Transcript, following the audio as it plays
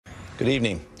Good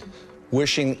evening.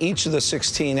 Wishing each of the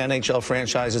 16 NHL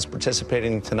franchises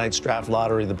participating in tonight's draft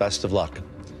lottery the best of luck.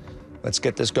 Let's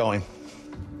get this going.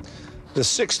 The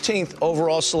 16th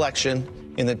overall selection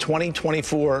in the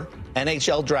 2024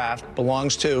 NHL Draft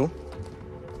belongs to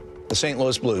the St.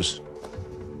 Louis Blues.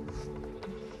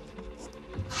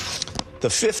 The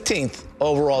 15th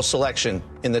overall selection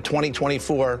in the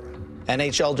 2024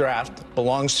 NHL Draft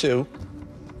belongs to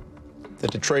the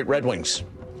Detroit Red Wings.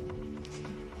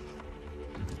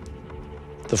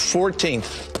 The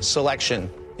 14th selection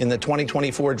in the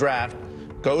 2024 draft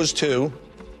goes to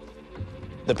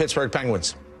the Pittsburgh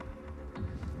Penguins.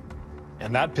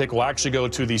 And that pick will actually go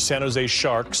to the San Jose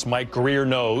Sharks. Mike Greer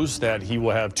knows that he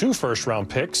will have 2 first-round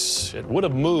picks. It would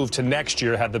have moved to next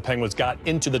year had the Penguins got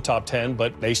into the top 10,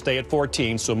 but they stay at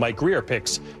 14, so Mike Greer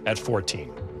picks at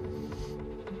 14.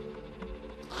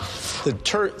 The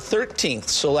 13th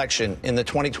selection in the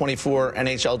 2024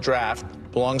 NHL Draft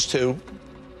belongs to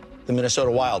the Minnesota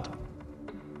Wild.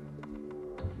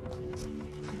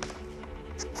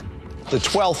 The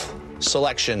 12th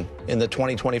selection in the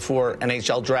 2024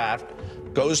 NHL Draft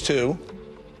goes to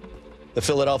the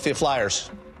Philadelphia Flyers.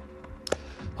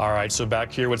 All right, so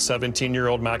back here with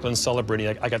 17-year-old Macklin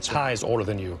Celebrini. I got ties older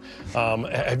than you.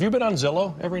 Have you been on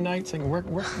Zillow every night thinking,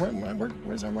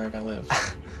 where's our America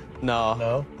live?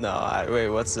 No. Wait,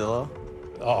 what's Zillow?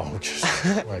 Oh,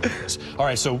 my goodness. All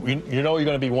right, so you know you're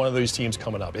going to be one of these teams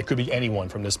coming up. It could be anyone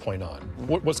from this point on.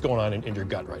 What's going on in your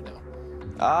gut right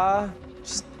now?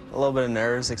 Just a little bit of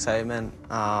nerves, excitement.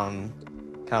 Kind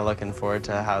of looking forward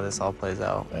to how this all plays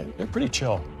out. You're pretty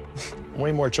chill.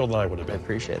 Way more chill than I would have I been.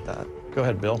 appreciate that. Go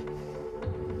ahead, Bill.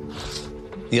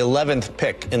 The 11th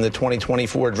pick in the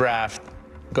 2024 draft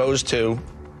goes to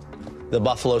the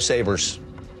Buffalo Sabres.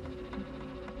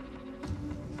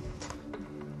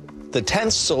 The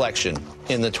 10th selection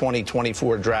in the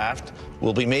 2024 draft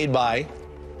will be made by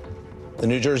the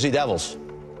New Jersey Devils.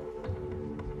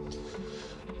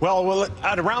 Well,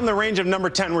 at around the range of number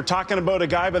 10, we're talking about a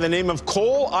guy by the name of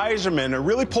Cole Yzerman, a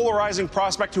really polarizing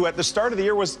prospect who at the start of the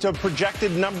year was the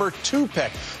projected number 2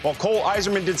 pick. Well, Cole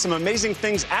Yzerman did some amazing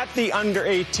things at the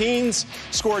under-18s,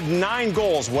 scored 9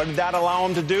 goals. What did that allow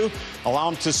him to do? Allow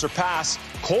him to surpass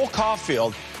Cole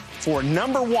Caulfield for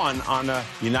number 1 on the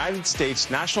United States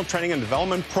National Training and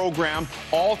Development Program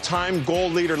all-time goal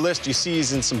leader list. You see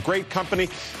he's in some great company.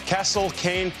 Kessel,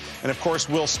 Kane, and of course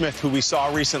Will Smith, who we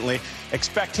saw recently.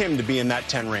 Expect him to be in that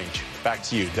 10 range. Back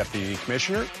to you, Deputy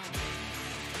Commissioner.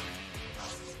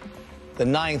 The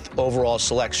 9th overall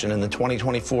selection in the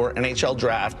 2024 NHL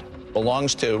Draft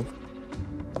belongs to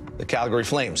the Calgary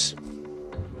Flames.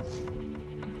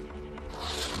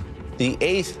 The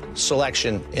 8th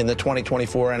selection in the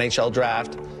 2024 NHL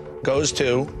Draft goes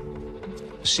to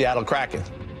the Seattle Kraken.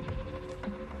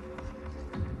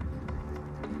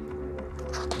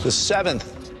 The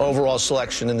 7th overall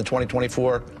selection in the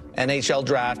 2024 NHL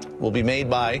Draft will be made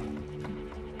by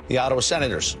the Ottawa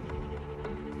Senators.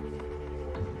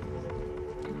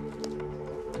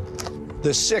 The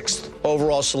 6th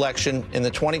overall selection in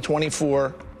the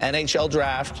 2024 NHL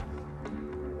Draft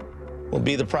will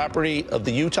be the property of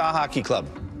the Utah Hockey Club.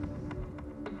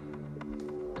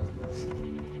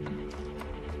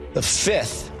 The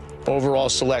 5th overall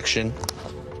selection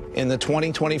in the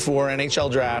 2024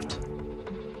 NHL Draft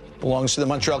belongs to the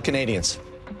Montreal Canadiens.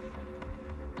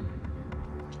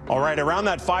 All right, around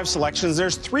that 5 selections,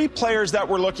 there's 3 players that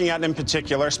we're looking at in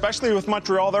particular, especially with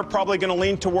Montreal. They're probably going to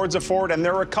lean towards a forward, and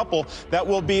there are a couple that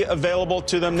will be available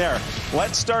to them there.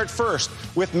 Let's start first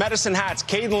with Medicine Hats.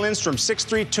 Caden Lindstrom,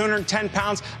 6'3", 210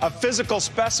 pounds, a physical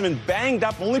specimen, banged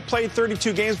up, only played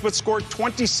 32 games, but scored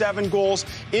 27 goals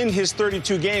in his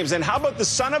 32 games. And how about the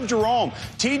son of Jerome,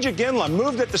 TJ Ginla,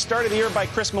 moved at the start of the year by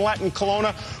Chris Millette in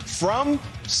Kelowna from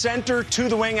center to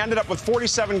the wing, ended up with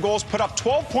 47 goals, put up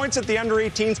 12 points at the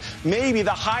under-18s, maybe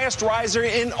the highest riser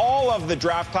in all of the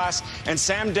draft class. And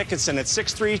Sam Dickinson at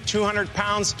 6'3", 200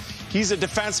 pounds. He's a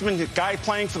defenseman, a guy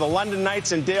playing for the London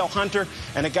Knights and Dale Hunter,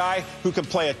 and a guy who can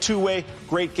play a two-way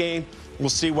great game. We'll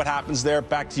see what happens there.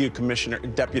 Back to you, Commissioner,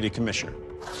 Deputy Commissioner.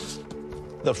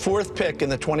 The 4th pick in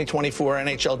the 2024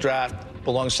 NHL Draft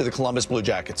belongs to the Columbus Blue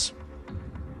Jackets.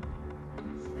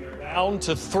 We are down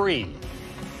to 3.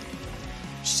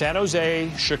 San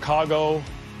Jose, Chicago,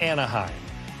 Anaheim.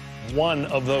 One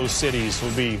of those cities will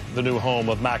be the new home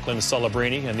of Macklin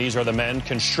Celebrini, and these are the men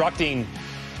constructing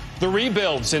the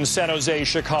rebuilds in San Jose,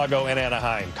 Chicago, and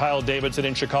Anaheim. Kyle Davidson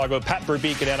in Chicago, Pat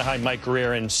Verbeek in Anaheim, Mike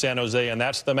Greer in San Jose, and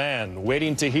that's the man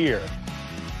waiting to hear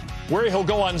where he'll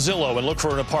go on Zillow and look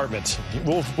for an apartment.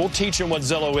 We'll teach him what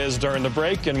Zillow is during the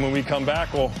break, and when we come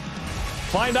back, we'll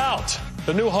find out.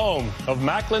 the new home of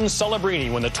Macklin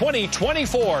Celebrini when the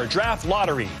 2024 Draft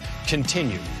Lottery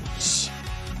continues.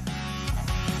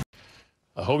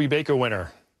 A Hobie Baker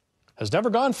winner has never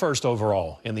gone first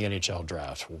overall in the NHL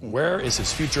Draft. Where is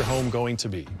his future home going to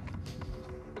be?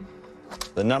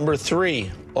 The number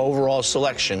 3 overall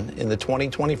selection in the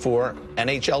 2024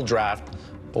 NHL Draft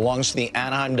belongs to the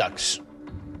Anaheim Ducks.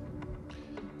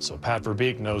 So Pat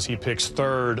Verbeek knows he picks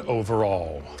 3rd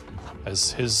overall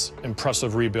as his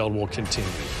impressive rebuild will continue.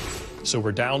 So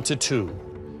we're down to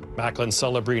 2. Macklin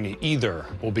Celebrini either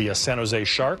will be a San Jose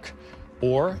Shark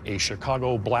or a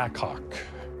Chicago Blackhawk.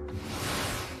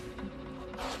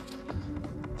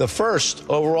 The 1st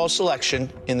overall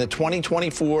selection in the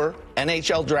 2024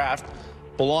 NHL Draft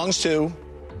belongs to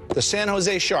the San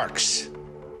Jose Sharks.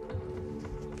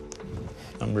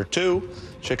 Number 2,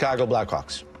 Chicago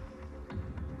Blackhawks.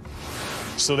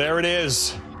 So there it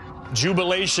is.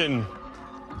 Jubilation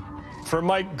for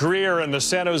Mike Greer and the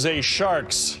San Jose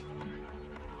Sharks.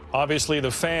 Obviously,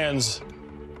 the fans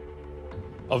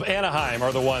of Anaheim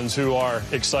are the ones who are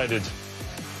excited.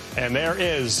 And there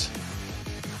is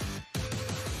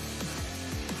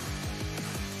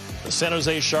the San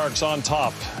Jose Sharks on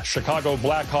top. Chicago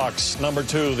Blackhawks, number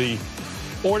 2. The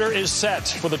order is set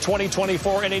for the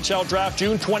 2024 NHL Draft,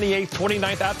 June 28th,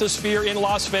 29th at the Sphere in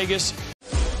Las Vegas.